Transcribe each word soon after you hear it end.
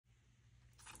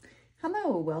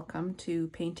Hello, welcome to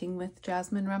Painting with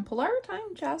Jasmine Rempel Art.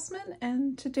 I'm Jasmine,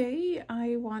 and today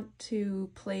I want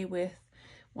to play with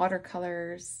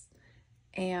watercolors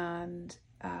and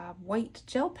white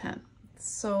gel pen.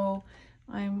 So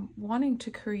I'm wanting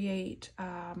to create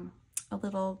a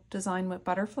little design with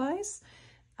butterflies.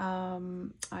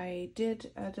 I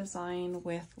did a design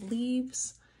with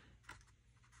leaves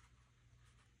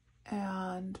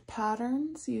and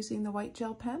patterns using the white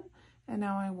gel pen. And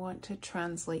now I want to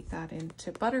translate that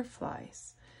into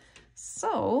butterflies.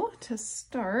 So to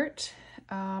start,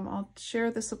 I'll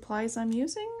share the supplies I'm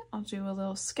using. I'll do a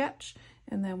little sketch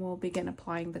and then we'll begin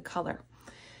applying the color.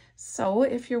 So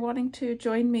if you're wanting to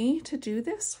join me to do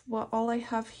this, all I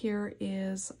have here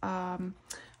is a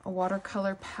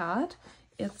watercolor pad.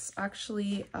 It's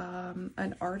actually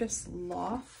an Artist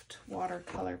Loft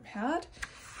watercolor pad.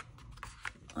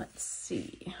 Let's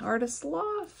see, Artist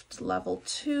Loft level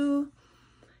 2,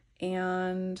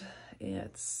 and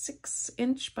it's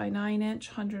 6" by 9"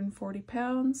 140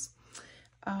 pounds.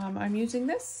 I'm using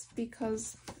this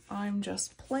because I'm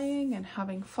just playing and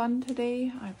having fun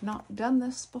today. I've not done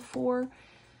this before.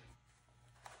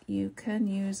 You can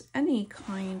use any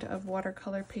kind of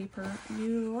watercolor paper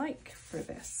you like for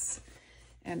this,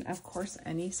 and of course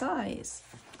any size.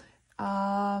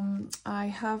 I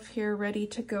have here ready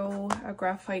to go a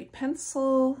graphite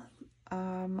pencil.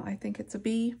 I think it's a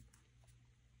B.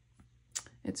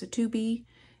 It's a 2B,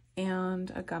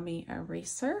 and a gummy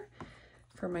eraser.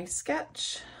 For my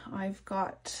sketch, I've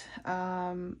got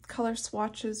color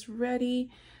swatches ready.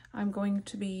 I'm going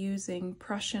to be using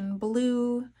Prussian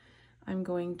blue. I'm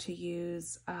going to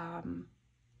use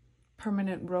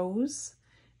permanent rose,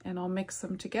 and I'll mix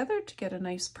them together to get a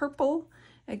nice purple.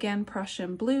 Again,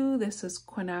 Prussian blue, this is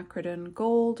Quinacradone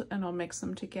Gold, and I'll mix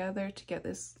them together to get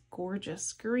this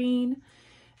gorgeous green.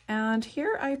 And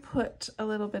here I put a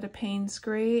little bit of Payne's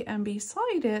Gray, and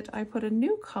beside it I put a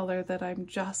new color that I'm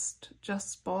just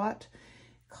bought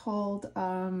called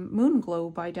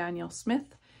MoonGlow by Daniel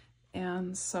Smith.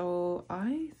 And so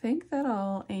I think that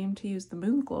I'll aim to use the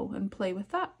MoonGlow and play with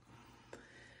that.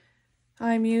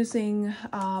 I'm using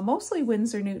mostly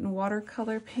Winsor Newton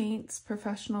watercolor paints,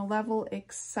 professional level,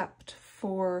 except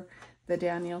for the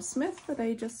Daniel Smith that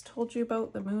I just told you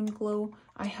about, the MoonGlow.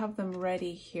 I have them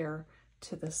ready here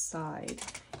to the side.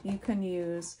 You can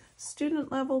use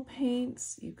student level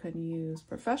paints, you can use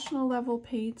professional level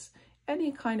paints,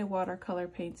 any kind of watercolor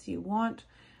paints you want.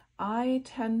 I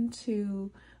tend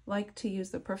to like to use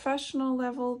the professional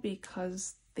level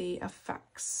because the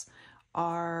effects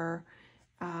are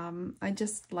I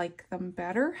just like them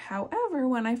better. However,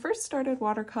 when I first started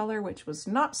watercolor, which was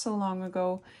not so long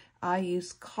ago, I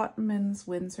used Cotman's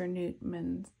Winsor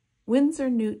Newton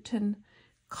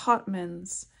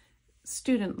Cotman's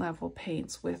student level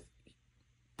paints with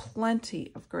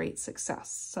plenty of great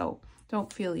success. So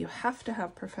don't feel you have to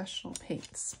have professional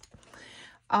paints.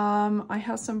 I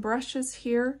have some brushes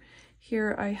here.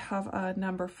 Here I have a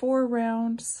number 4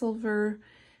 round silver,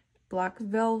 black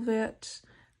velvet,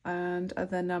 and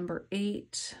the number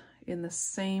 8 in the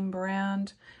same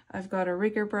brand. I've got a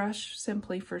rigger brush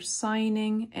simply for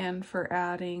signing and for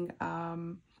adding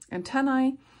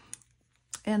antennae.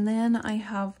 And then I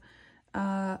have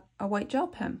a white gel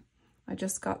pen. I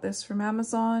just got this from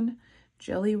Amazon,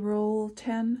 Jelly Roll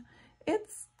 10.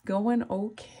 It's going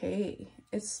okay.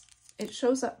 It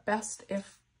shows up best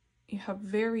if you have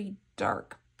very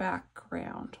dark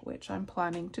background, which I'm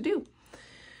planning to do.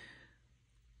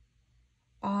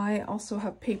 I also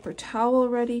have paper towel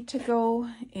ready to go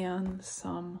and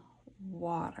some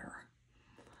water.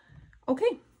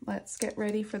 Okay, let's get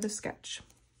ready for the sketch.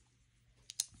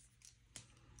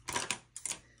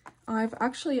 I've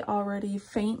actually already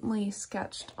faintly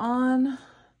sketched on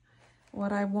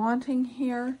what I'm wanting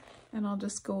here, and I'll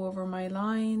just go over my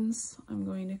lines. I'm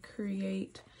going to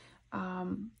create,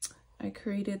 I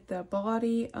created the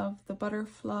body of the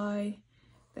butterfly,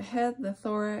 the head, the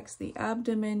thorax, the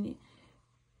abdomen.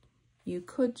 You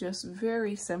could just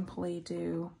very simply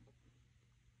do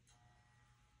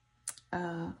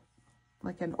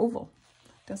like an oval.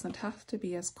 It doesn't have to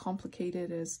be as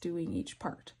complicated as doing each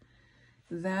part.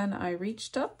 Then I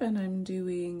reached up and I'm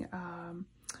doing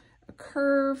a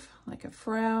curve, like a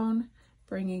frown,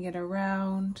 bringing it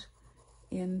around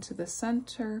into the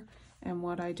center. And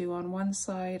what I do on one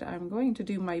side, I'm going to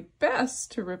do my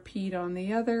best to repeat on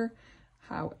the other.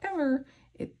 However,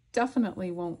 it definitely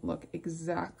won't look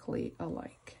exactly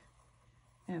alike.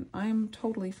 And I'm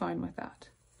totally fine with that.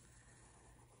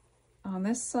 On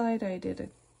this side, I did a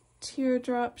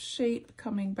teardrop shape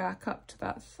coming back up to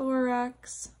that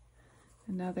thorax.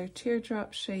 Another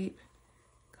teardrop shape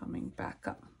coming back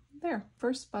up. There,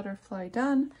 first butterfly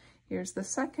done. Here's the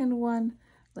second one,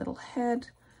 little head,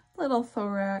 little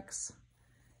thorax,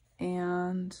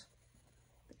 and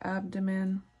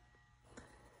abdomen,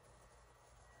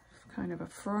 kind of a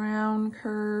frown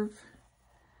curve,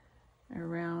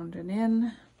 around and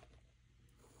in.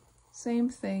 Same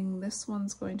thing, this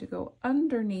one's going to go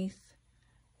underneath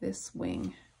this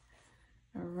wing,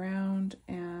 around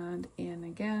and in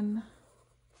again.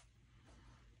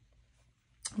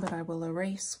 But I will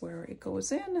erase where it goes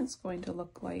in. It's going to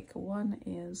look like one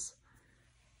is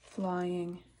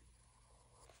flying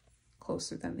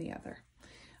closer than the other.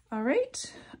 All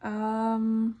right,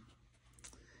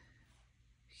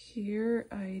 here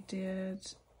I did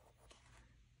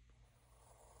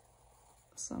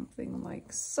something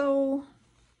like so,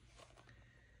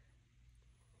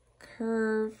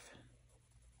 curve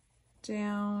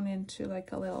down into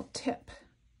like a little tip,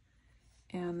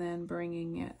 and then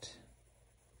bringing it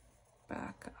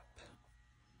back up.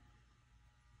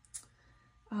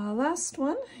 Last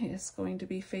one is going to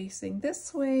be facing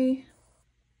this way.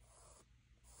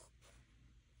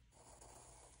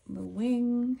 The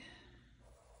wing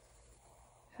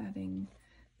heading,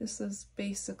 this is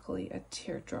basically a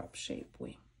teardrop shape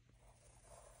wing.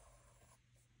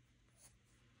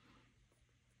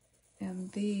 And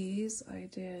these I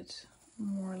did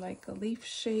more like a leaf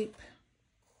shape,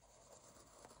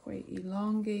 quite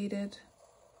elongated.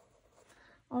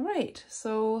 All right,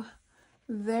 so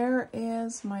there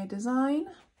is my design,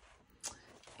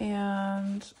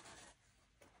 and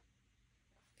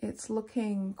it's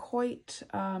looking quite,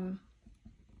 I'm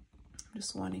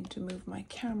just wanting to move my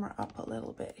camera up a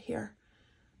little bit here.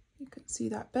 You can see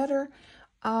that better.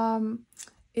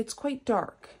 It's quite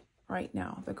dark right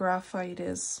now. The graphite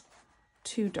is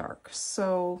too dark.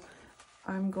 So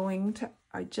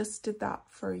I just did that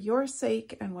for your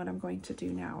sake. And what I'm going to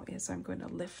do now is I'm going to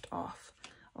lift off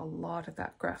a lot of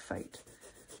that graphite.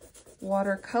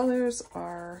 Watercolors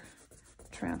are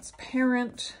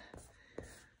transparent.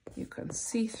 You can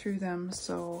see through them,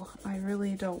 so I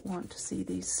really don't want to see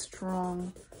these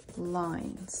strong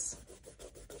lines.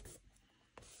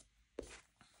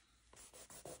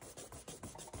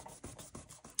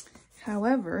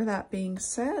 However, that being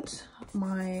said,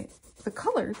 the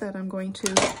color that I'm going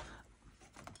to,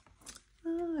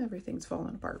 everything's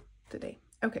falling apart today.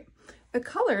 Okay, the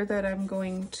color that I'm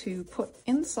going to put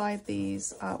inside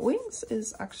these wings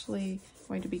is actually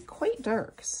going to be quite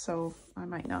dark, so I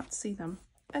might not see them.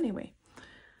 Anyway,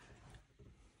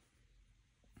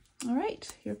 all right,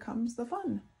 here comes the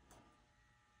fun.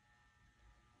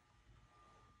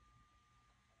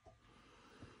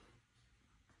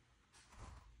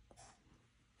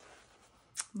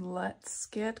 Let's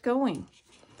get going.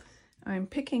 I'm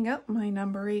picking up my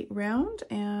number 8 round,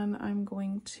 and I'm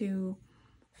going to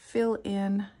fill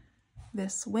in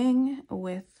this wing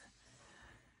with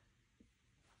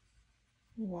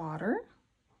water.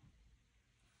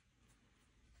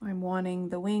 I'm wanting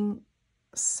the wing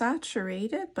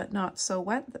saturated, but not so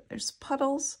wet that there's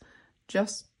puddles,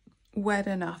 just wet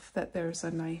enough that there's a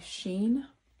nice sheen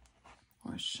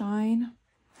or shine.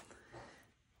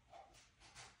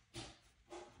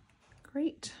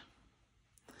 Great.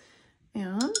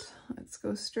 And let's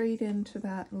go straight into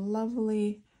that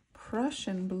lovely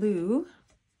Prussian blue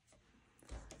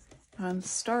and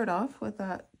start off with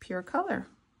that pure color.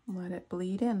 Let it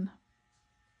bleed in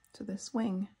to this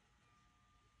wing.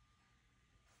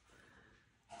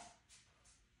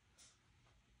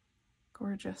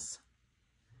 Gorgeous.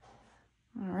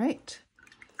 All right,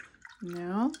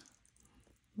 now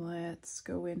let's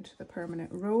go into the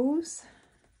permanent rose.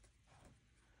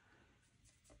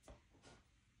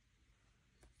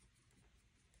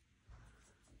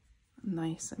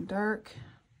 Nice and dark,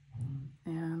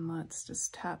 and let's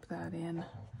just tap that in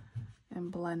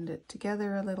and blend it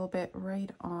together a little bit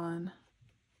right on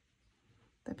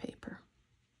the paper.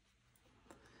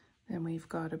 Then we've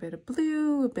got a bit of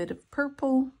blue, a bit of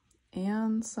purple,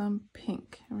 and some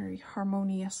pink. A very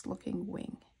harmonious looking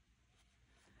wing.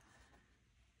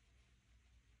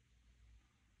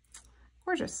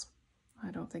 Gorgeous.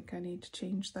 I don't think I need to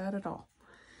change that at all.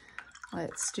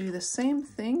 Let's do the same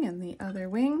thing in the other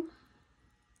wing.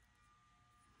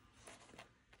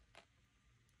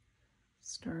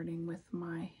 Starting with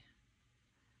my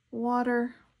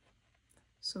water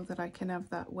so that I can have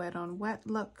that wet on wet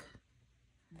look.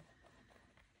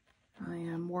 I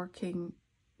am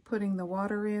putting the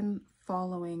water in,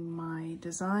 following my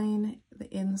design, the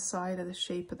inside of the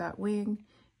shape of that wing,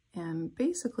 and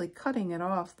basically cutting it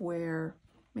off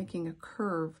making a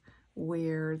curve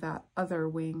where that other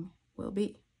wing will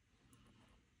be.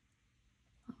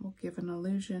 That will give an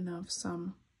illusion of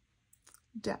some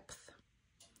depth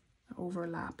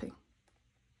overlapping.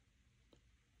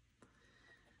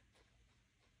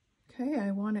 Okay,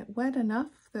 I want it wet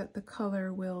enough that the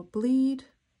color will bleed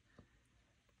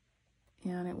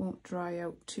and it won't dry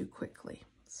out too quickly.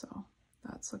 So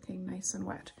that's looking nice and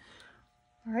wet.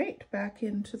 All right, back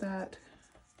into that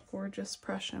gorgeous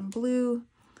Prussian blue,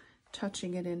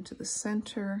 touching it into the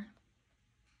center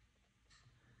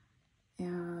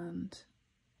and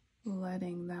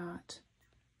letting that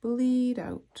bleed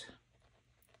out.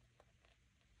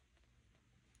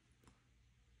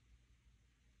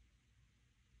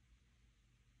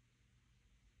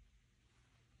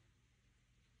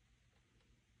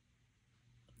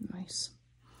 Nice.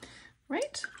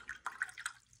 Right.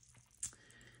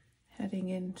 Heading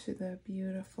into the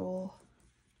beautiful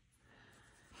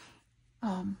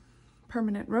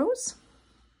permanent rose.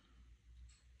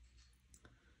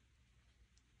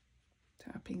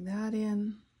 Tapping that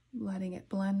in, letting it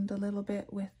blend a little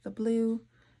bit with the blue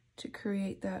to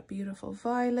create that beautiful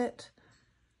violet,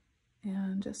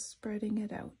 and just spreading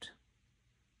it out.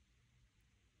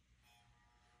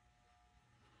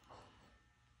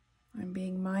 I'm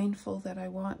being mindful that I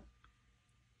want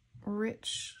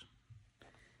rich,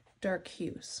 dark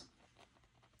hues,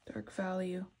 dark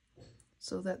value,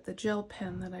 so that the gel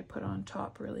pen that I put on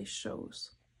top really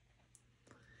shows.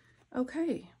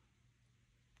 Okay.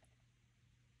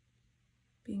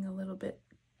 Being a little bit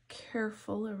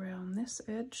careful around this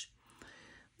edge.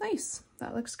 Nice,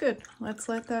 that looks good. Let's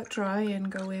let that dry and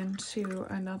go into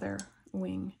another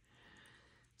wing.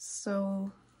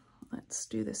 So let's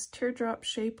do this teardrop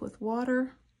shape with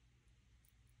water.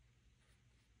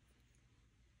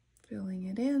 Filling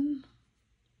it in.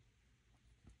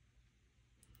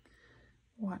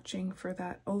 Watching for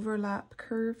that overlap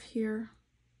curve here.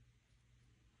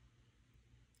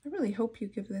 I really hope you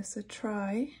give this a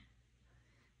try.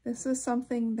 This is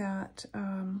something that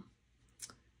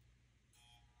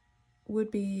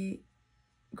would be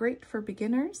great for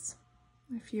beginners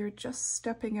if you're just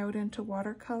stepping out into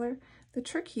watercolor. The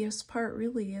trickiest part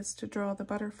really is to draw the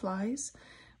butterflies,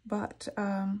 but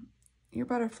your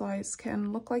butterflies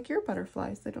can look like your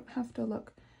butterflies. They don't have to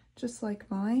look just like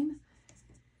mine.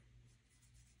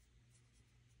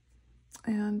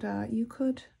 And you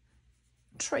could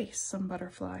trace some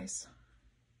butterflies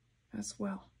as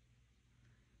well.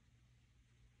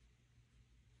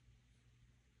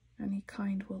 Any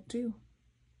kind will do.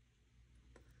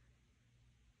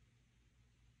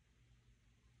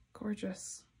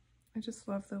 Gorgeous. I just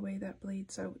love the way that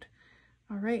bleeds out.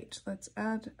 All right, let's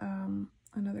add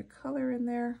another color in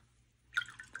there.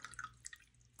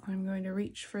 I'm going to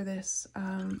reach for this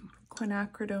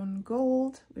Quinacradone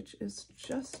Gold, which is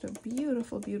just a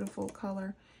beautiful, beautiful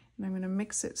color. And I'm going to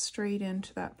mix it straight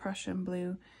into that Prussian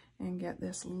blue and get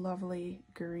this lovely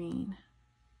green.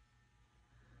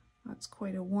 That's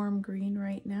quite a warm green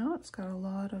right now. It's got a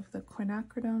lot of the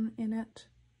quinacridone in it,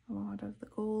 a lot of the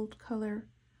gold color.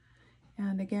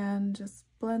 And again, just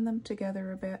blend them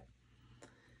together a bit.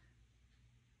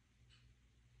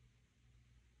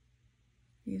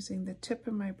 Using the tip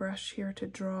of my brush here to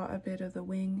draw a bit of the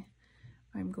wing.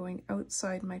 I'm going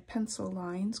outside my pencil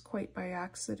lines quite by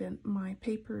accident. My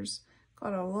paper's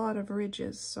got a lot of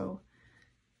ridges, so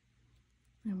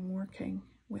I'm working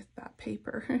with that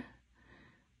paper.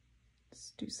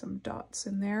 Let's do some dots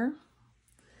in there.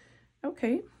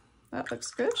 Okay, that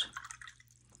looks good.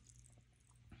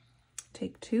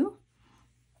 Take two.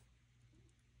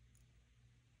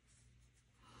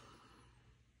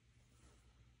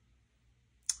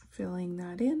 Filling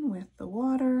that in with the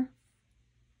water.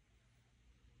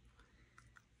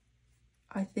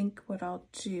 I think what I'll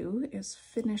do is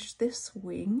finish this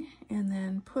wing and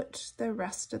then put the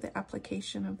rest of the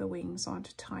application of the wings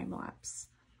onto time lapse.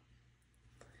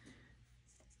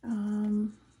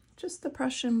 Just the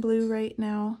Prussian blue right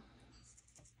now.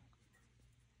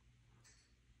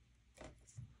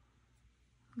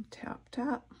 Tap,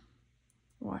 tap,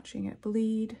 watching it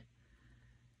bleed.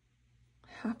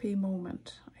 Happy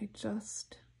moment.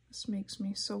 This makes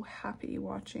me so happy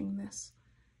watching this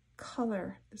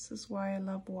color. This is why I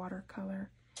love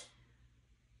watercolor.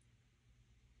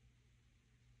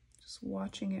 Just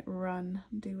watching it run,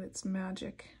 do its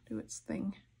magic, do its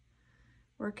thing.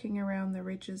 Working around the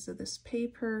ridges of this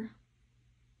paper.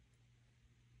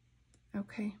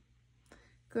 Okay,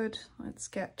 good. Let's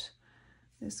get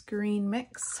this green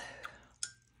mix.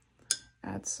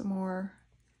 Add some more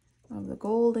of the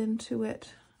gold into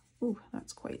it. Ooh,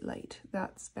 that's quite light.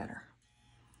 That's better.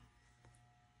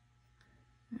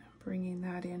 And bringing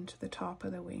that into the top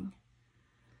of the wing.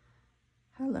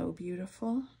 Hello,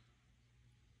 beautiful.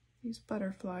 These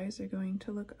butterflies are going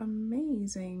to look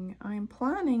amazing. I'm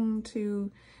planning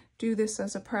to do this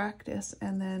as a practice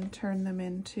and then turn them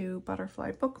into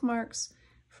butterfly bookmarks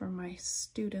for my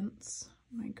students,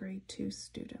 my grade 2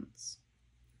 students.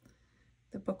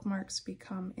 The bookmarks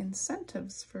become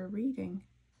incentives for reading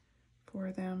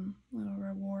for them, little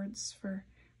rewards for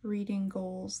reading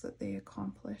goals that they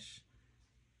accomplish.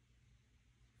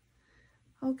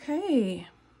 Okay,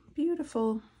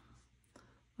 beautiful.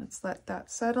 Let's let that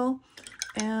settle.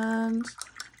 And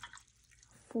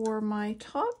for my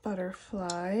top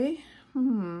butterfly,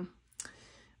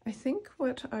 I think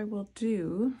what I will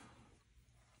do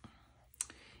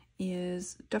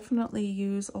is definitely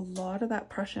use a lot of that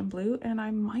Prussian blue, and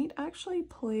I might actually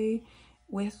play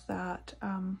with that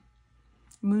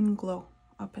MoonGlow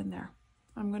up in there.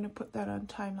 I'm going to put that on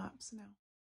time lapse now.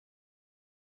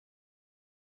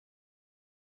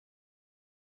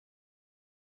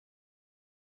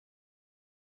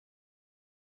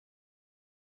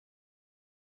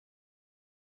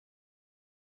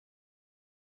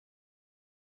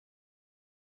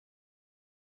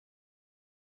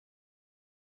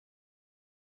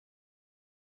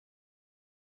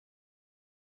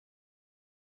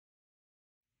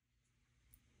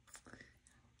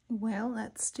 Well,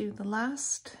 let's do the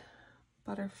last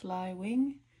butterfly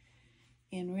wing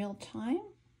in real time.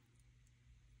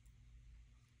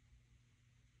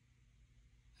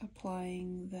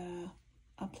 Applying the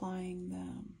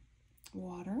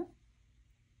water,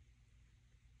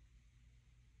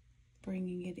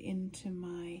 bringing it into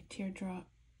my teardrop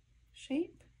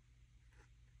shape,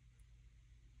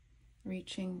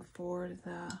 reaching for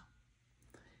the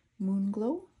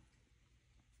MoonGlow,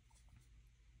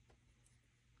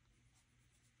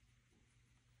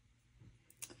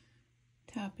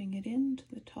 tapping it into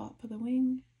the top of the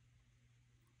wing,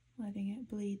 letting it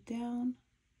bleed down.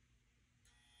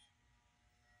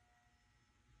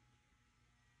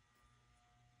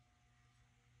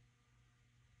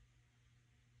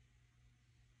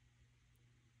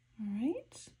 All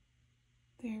right,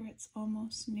 there it's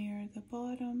almost near the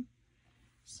bottom.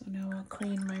 So now I'll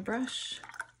clean my brush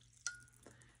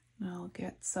and I'll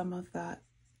get some of that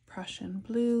Prussian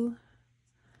blue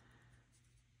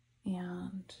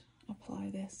and apply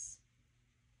this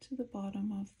to the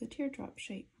bottom of the teardrop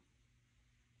shape.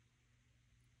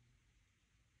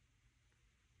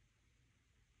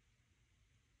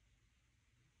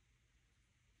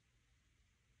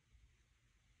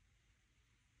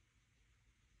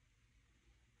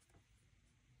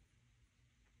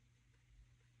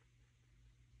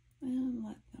 And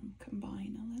let them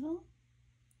combine a little.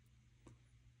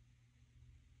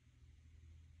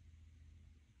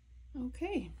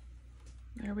 Okay,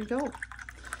 there we go.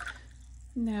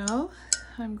 Now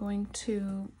I'm going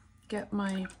to get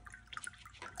my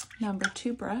number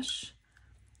 2 brush,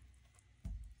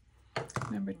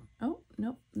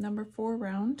 number 4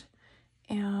 round,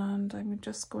 and I'm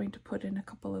just going to put in a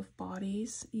couple of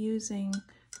bodies using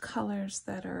colors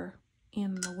that are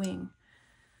in the wing.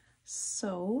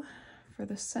 So for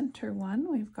the center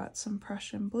one, we've got some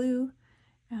Prussian blue,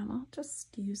 and I'll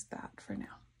just use that for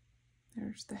now.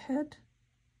 There's the head,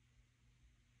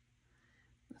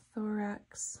 the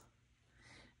thorax.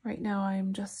 Right now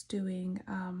I'm just doing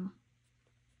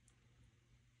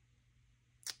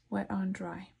wet on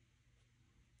dry.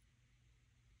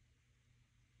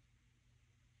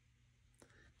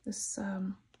 This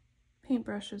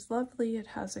paintbrush is lovely. It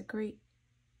has a great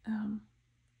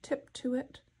tip to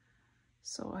it,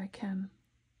 so I can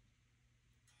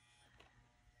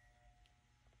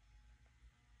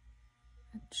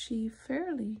achieve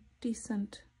fairly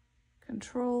decent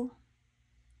control.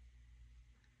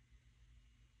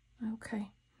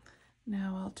 Okay,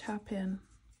 now I'll tap in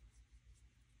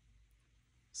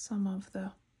some of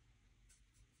the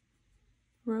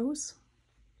rose,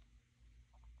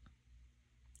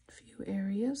 a few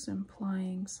areas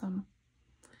implying some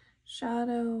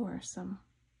shadow or some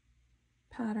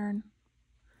pattern.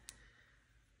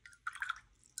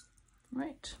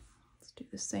 Right, let's do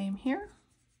the same here.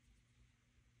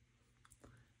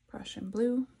 Prussian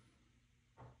blue,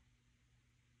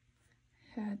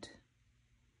 head,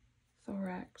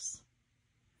 thorax,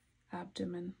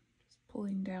 abdomen, just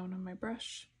pulling down on my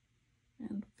brush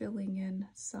and filling in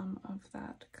some of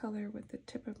that color with the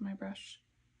tip of my brush.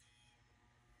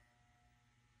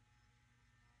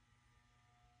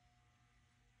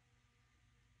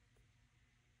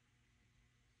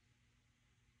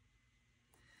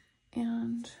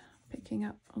 And picking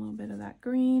up a little bit of that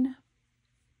green,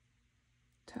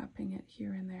 tapping it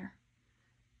here and there.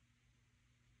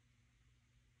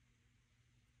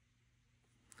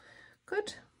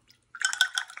 Good.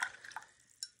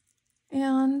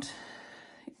 And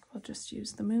I think we'll just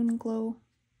use the MoonGlow,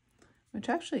 which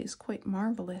actually is quite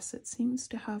marvelous. It seems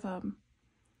to have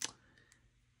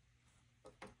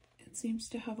It seems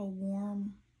to have a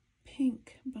warm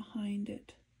pink behind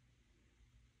it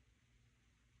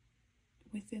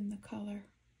within the color.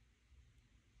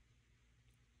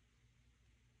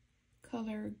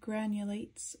 Color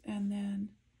granulates, and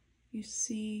then you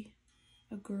see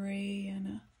a gray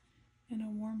and a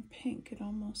warm pink.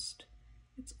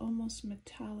 It's almost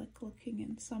metallic looking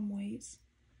in some ways.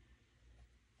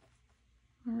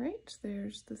 All right,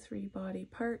 there's the 3 body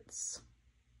parts.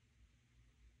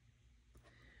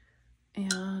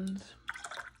 And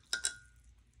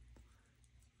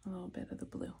a little bit of the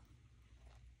blue.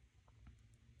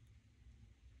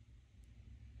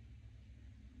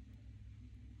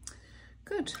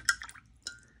 Good.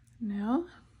 Now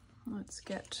let's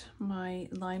get my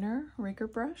liner rigger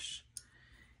brush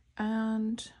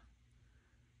and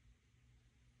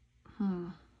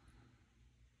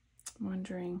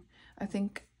wondering, I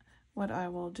think what I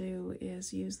will do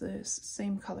is use the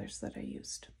same colors that I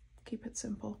used. Keep it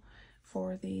simple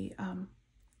for the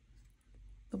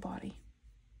body.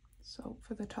 So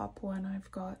for the top one,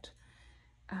 I've got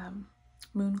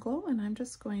MoonGlow, and I'm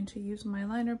just going to use my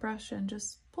liner brush and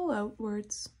just pull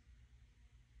outwards.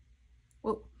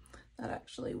 Whoa, that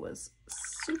actually was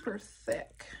super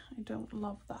thick. I don't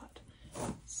love that.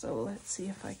 So let's see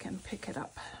if I can pick it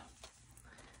up.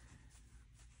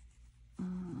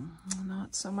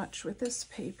 Not so much with this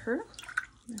paper.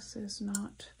 This is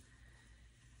not.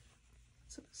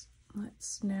 So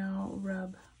let's now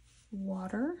rub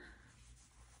water.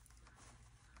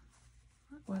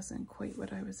 That wasn't quite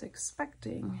what I was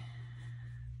expecting.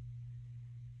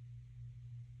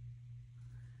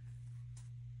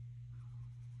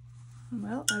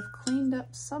 Well, I've cleaned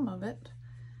up some of it.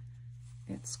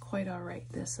 It's quite all right.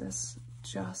 This is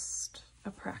just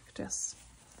a practice.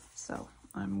 So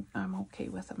I'm okay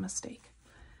with a mistake.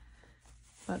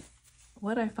 But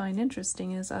what I find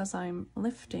interesting is as I'm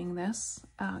lifting this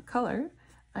color,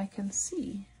 I can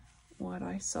see what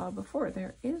I saw before.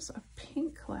 There is a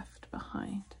pink left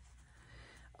behind.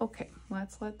 Okay,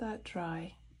 let's let that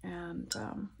dry, and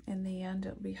in the end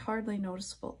it'll be hardly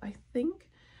noticeable. I think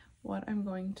what I'm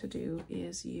going to do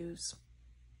is use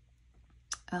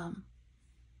a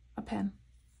pen,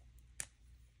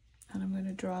 and I'm going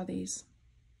to draw these.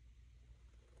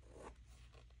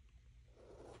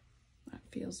 That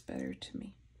feels better to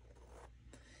me.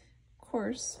 Of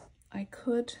course, I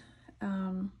could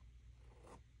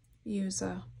use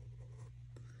a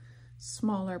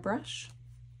smaller brush.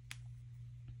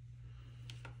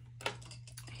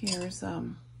 Here's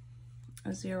a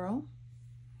 0.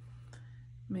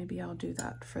 Maybe I'll do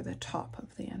that for the top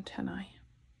of the antennae.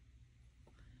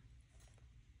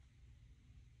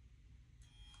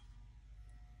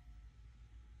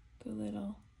 The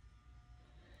little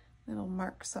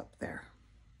marks up there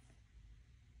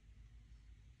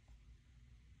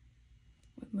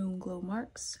with MoonGlow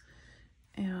marks.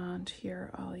 And here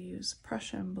I'll use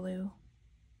Prussian blue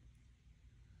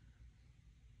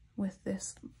with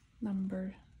this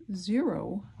number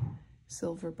 0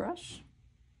 silver brush.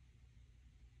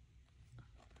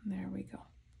 And there we go.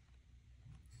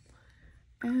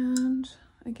 And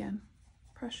again,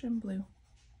 Prussian blue.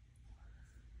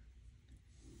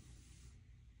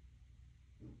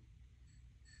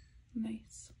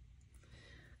 Nice.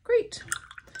 Great.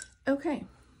 Okay.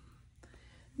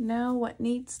 Now what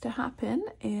needs to happen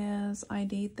is I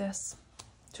need this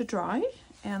to dry,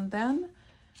 and then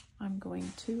I'm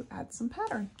going to add some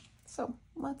pattern. So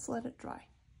let's let it dry.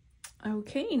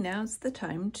 Okay, now's the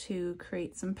time to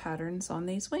create some patterns on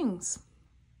these wings.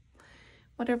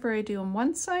 Whatever I do on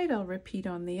one side, I'll repeat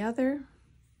on the other.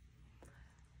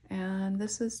 And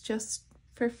this is just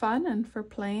for fun and for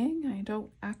playing. I don't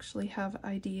actually have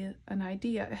an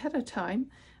idea ahead of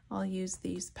time. I'll use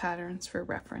these patterns for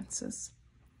references.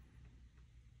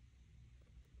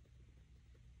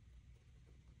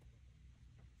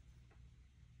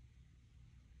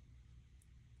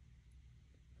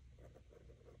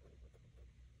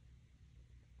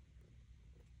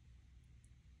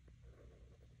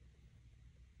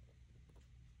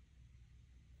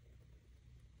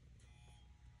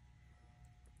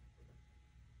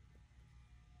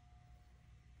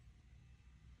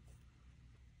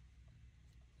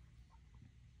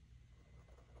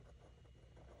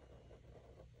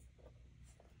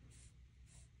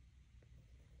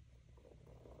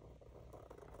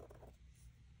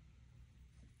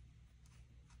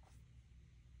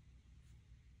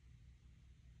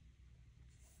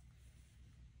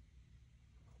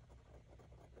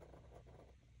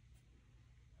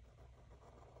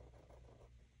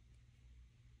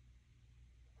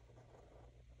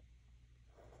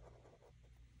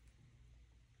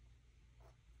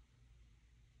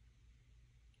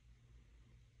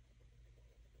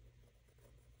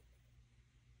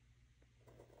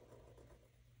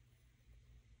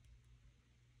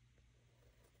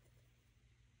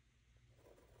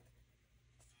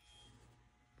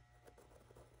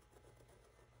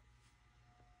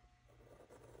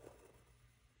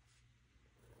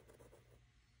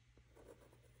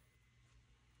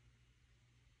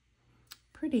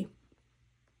 pretty.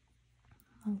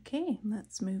 Okay,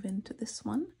 let's move into this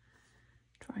one.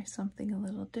 Try something a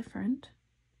little different.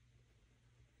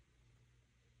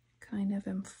 Kind of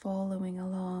am following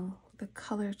along the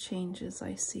color changes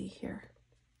I see here.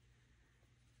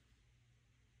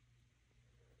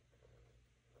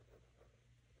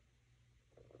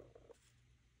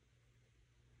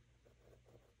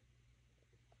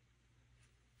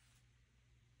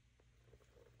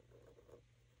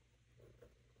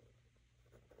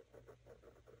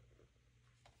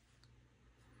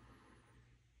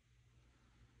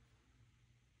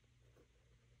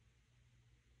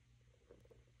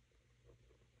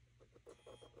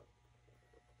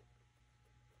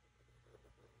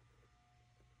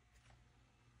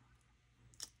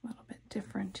 A little bit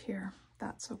different here.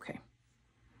 That's okay.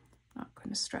 Not going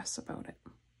to stress about it.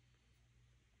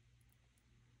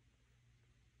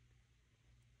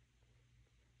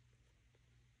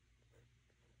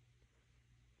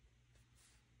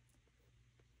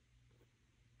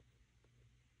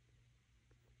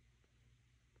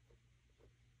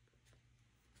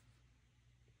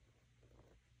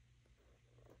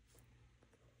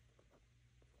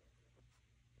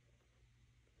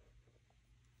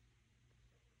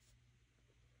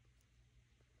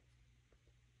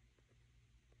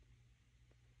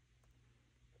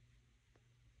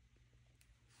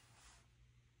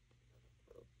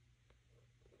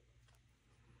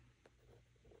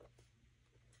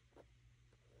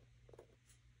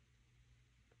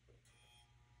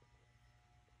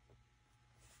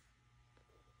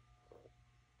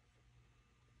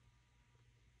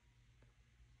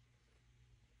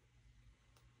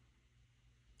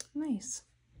 Nice.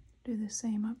 Do the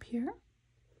same up here.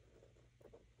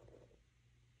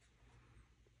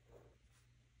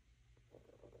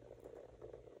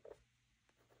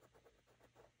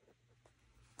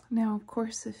 Now, of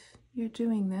course, if you're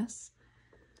doing this,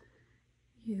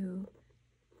 yours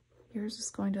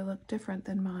is going to look different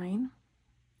than mine.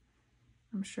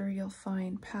 I'm sure you'll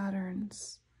find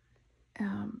patterns,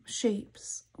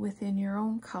 shapes within your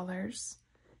own colors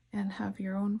and have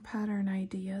your own pattern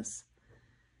ideas.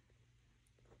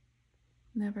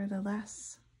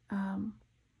 Nevertheless,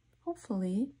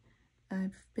 hopefully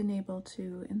I've been able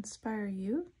to inspire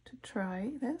you to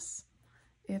try this.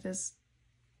 It is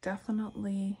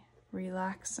definitely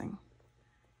relaxing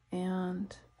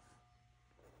and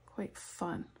quite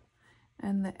fun,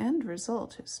 and the end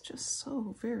result is just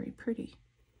so very pretty.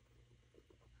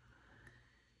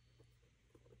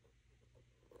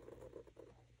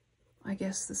 I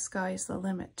guess the sky's the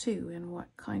limit too in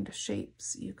what kind of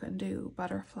shapes you can do.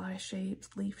 Butterfly shapes,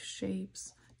 leaf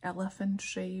shapes, elephant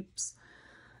shapes,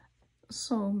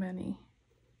 so many.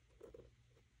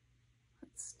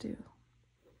 Let's do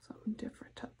something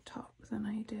different up top than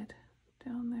I did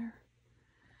down there.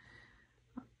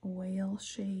 Whale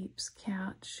shapes,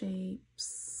 cat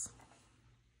shapes.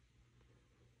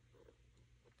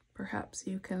 Perhaps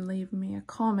you can leave me a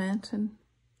comment and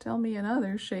tell me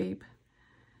another shape.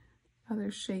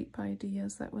 Other shape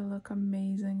ideas that will look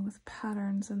amazing with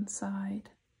patterns inside.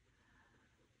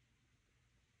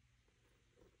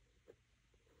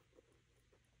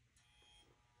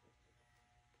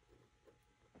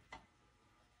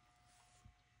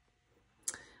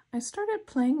 I started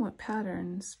playing with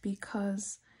patterns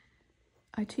because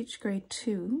I teach grade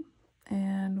 2,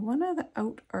 and one of the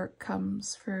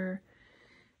outcomes for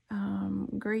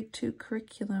grade 2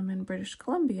 curriculum in British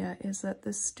Columbia is that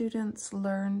the students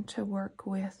learn to work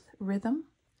with rhythm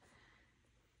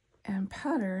and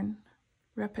pattern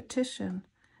repetition,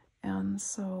 and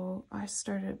so I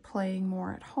started playing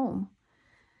more at home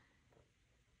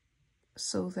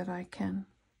so that I can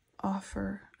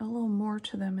offer a little more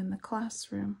to them in the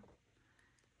classroom.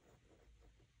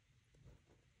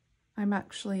 I'm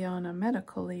actually on a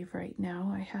medical leave right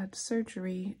now. I had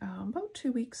surgery about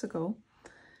 2 weeks ago.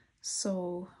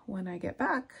 So when I get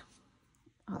back,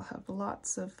 I'll have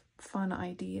lots of fun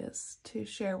ideas to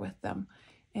share with them.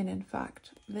 And in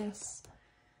fact, this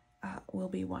will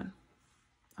be one.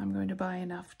 I'm going to buy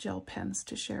enough gel pens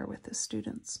to share with the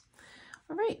students.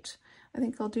 All right, I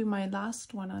think I'll do my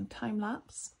last one on time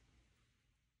lapse.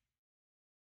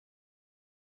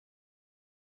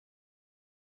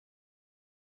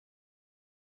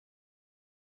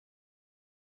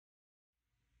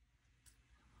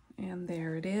 And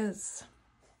there it is.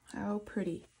 How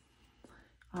pretty.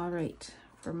 All right,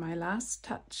 for my last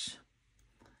touch,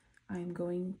 I'm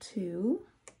going to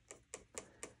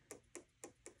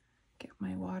get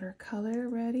my watercolor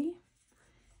ready,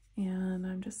 and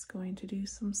I'm just going to do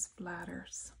some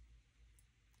splatters.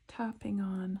 Tapping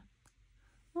on,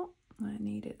 oh, I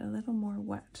need it a little more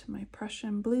wet, my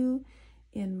Prussian blue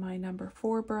in my number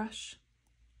 4 brush.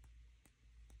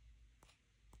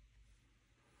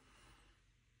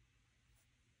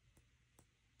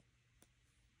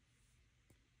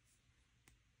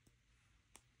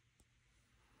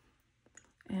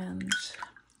 And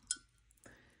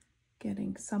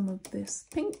getting some of this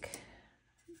pink,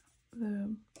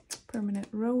 the permanent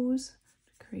rose,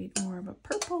 to create more of a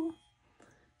purple.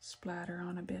 Splatter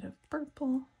on a bit of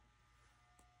purple.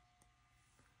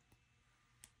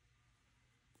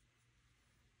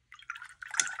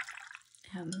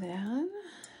 And then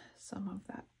some of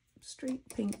that straight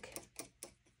pink.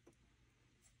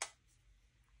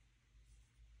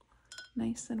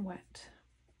 Nice and wet.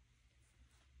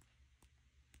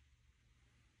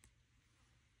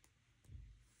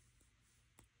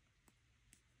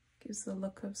 Gives the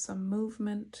look of some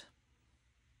movement,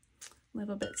 a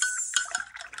little bit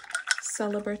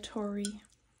celebratory.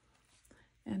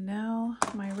 And now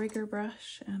my rigger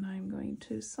brush, and I'm going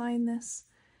to sign this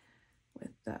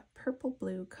with that purple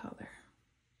blue color.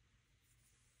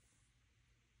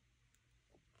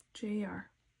 JR,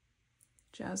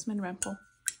 Jasmine Rempel.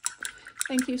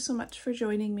 Thank you so much for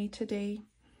joining me today.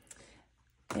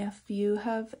 If you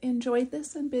have enjoyed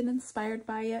this and been inspired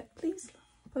by it, please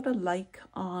put a like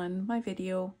on my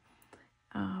video.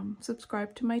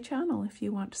 Subscribe to my channel if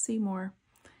you want to see more.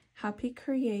 Happy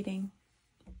creating.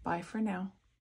 Bye for now.